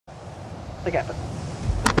Look at it.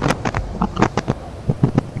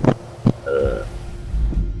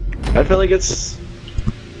 I feel like it's...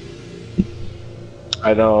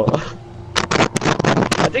 I know.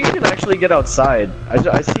 I think you can actually get outside.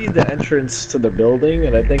 I see the entrance to the building,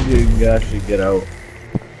 and I think you can actually get out.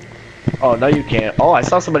 Oh, no you can't. Oh, I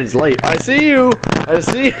saw somebody's light. I see you! I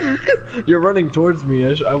see you! You're running towards me.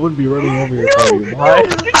 I wouldn't be running over here for you. Why?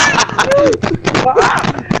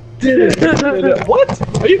 Did it.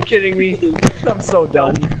 What? Are you kidding me? I'm so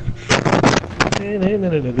done.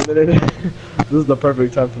 This is the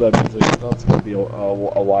perfect time for that music. It's not going to be a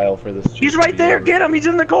while for this. He's right there! Get him! He's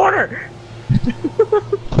in the corner!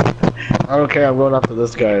 I don't care, I'm going after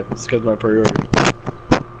this guy. This guy's my priority.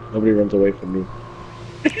 Nobody runs away from me.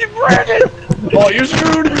 Brandon! Oh, you're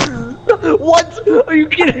screwed! What? Are you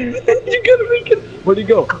kidding? You gotta make it. Where'd he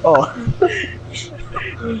go? Oh.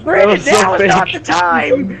 Brandon, so now is fake. not the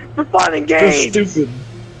time for fun and You're games! stupid.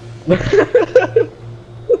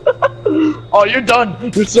 Oh, you're done!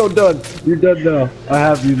 You're so done! You're done now. I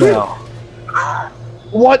have you now.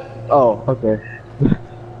 What? Oh, okay.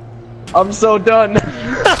 I'm so done!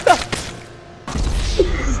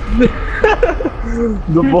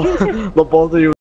 The both of you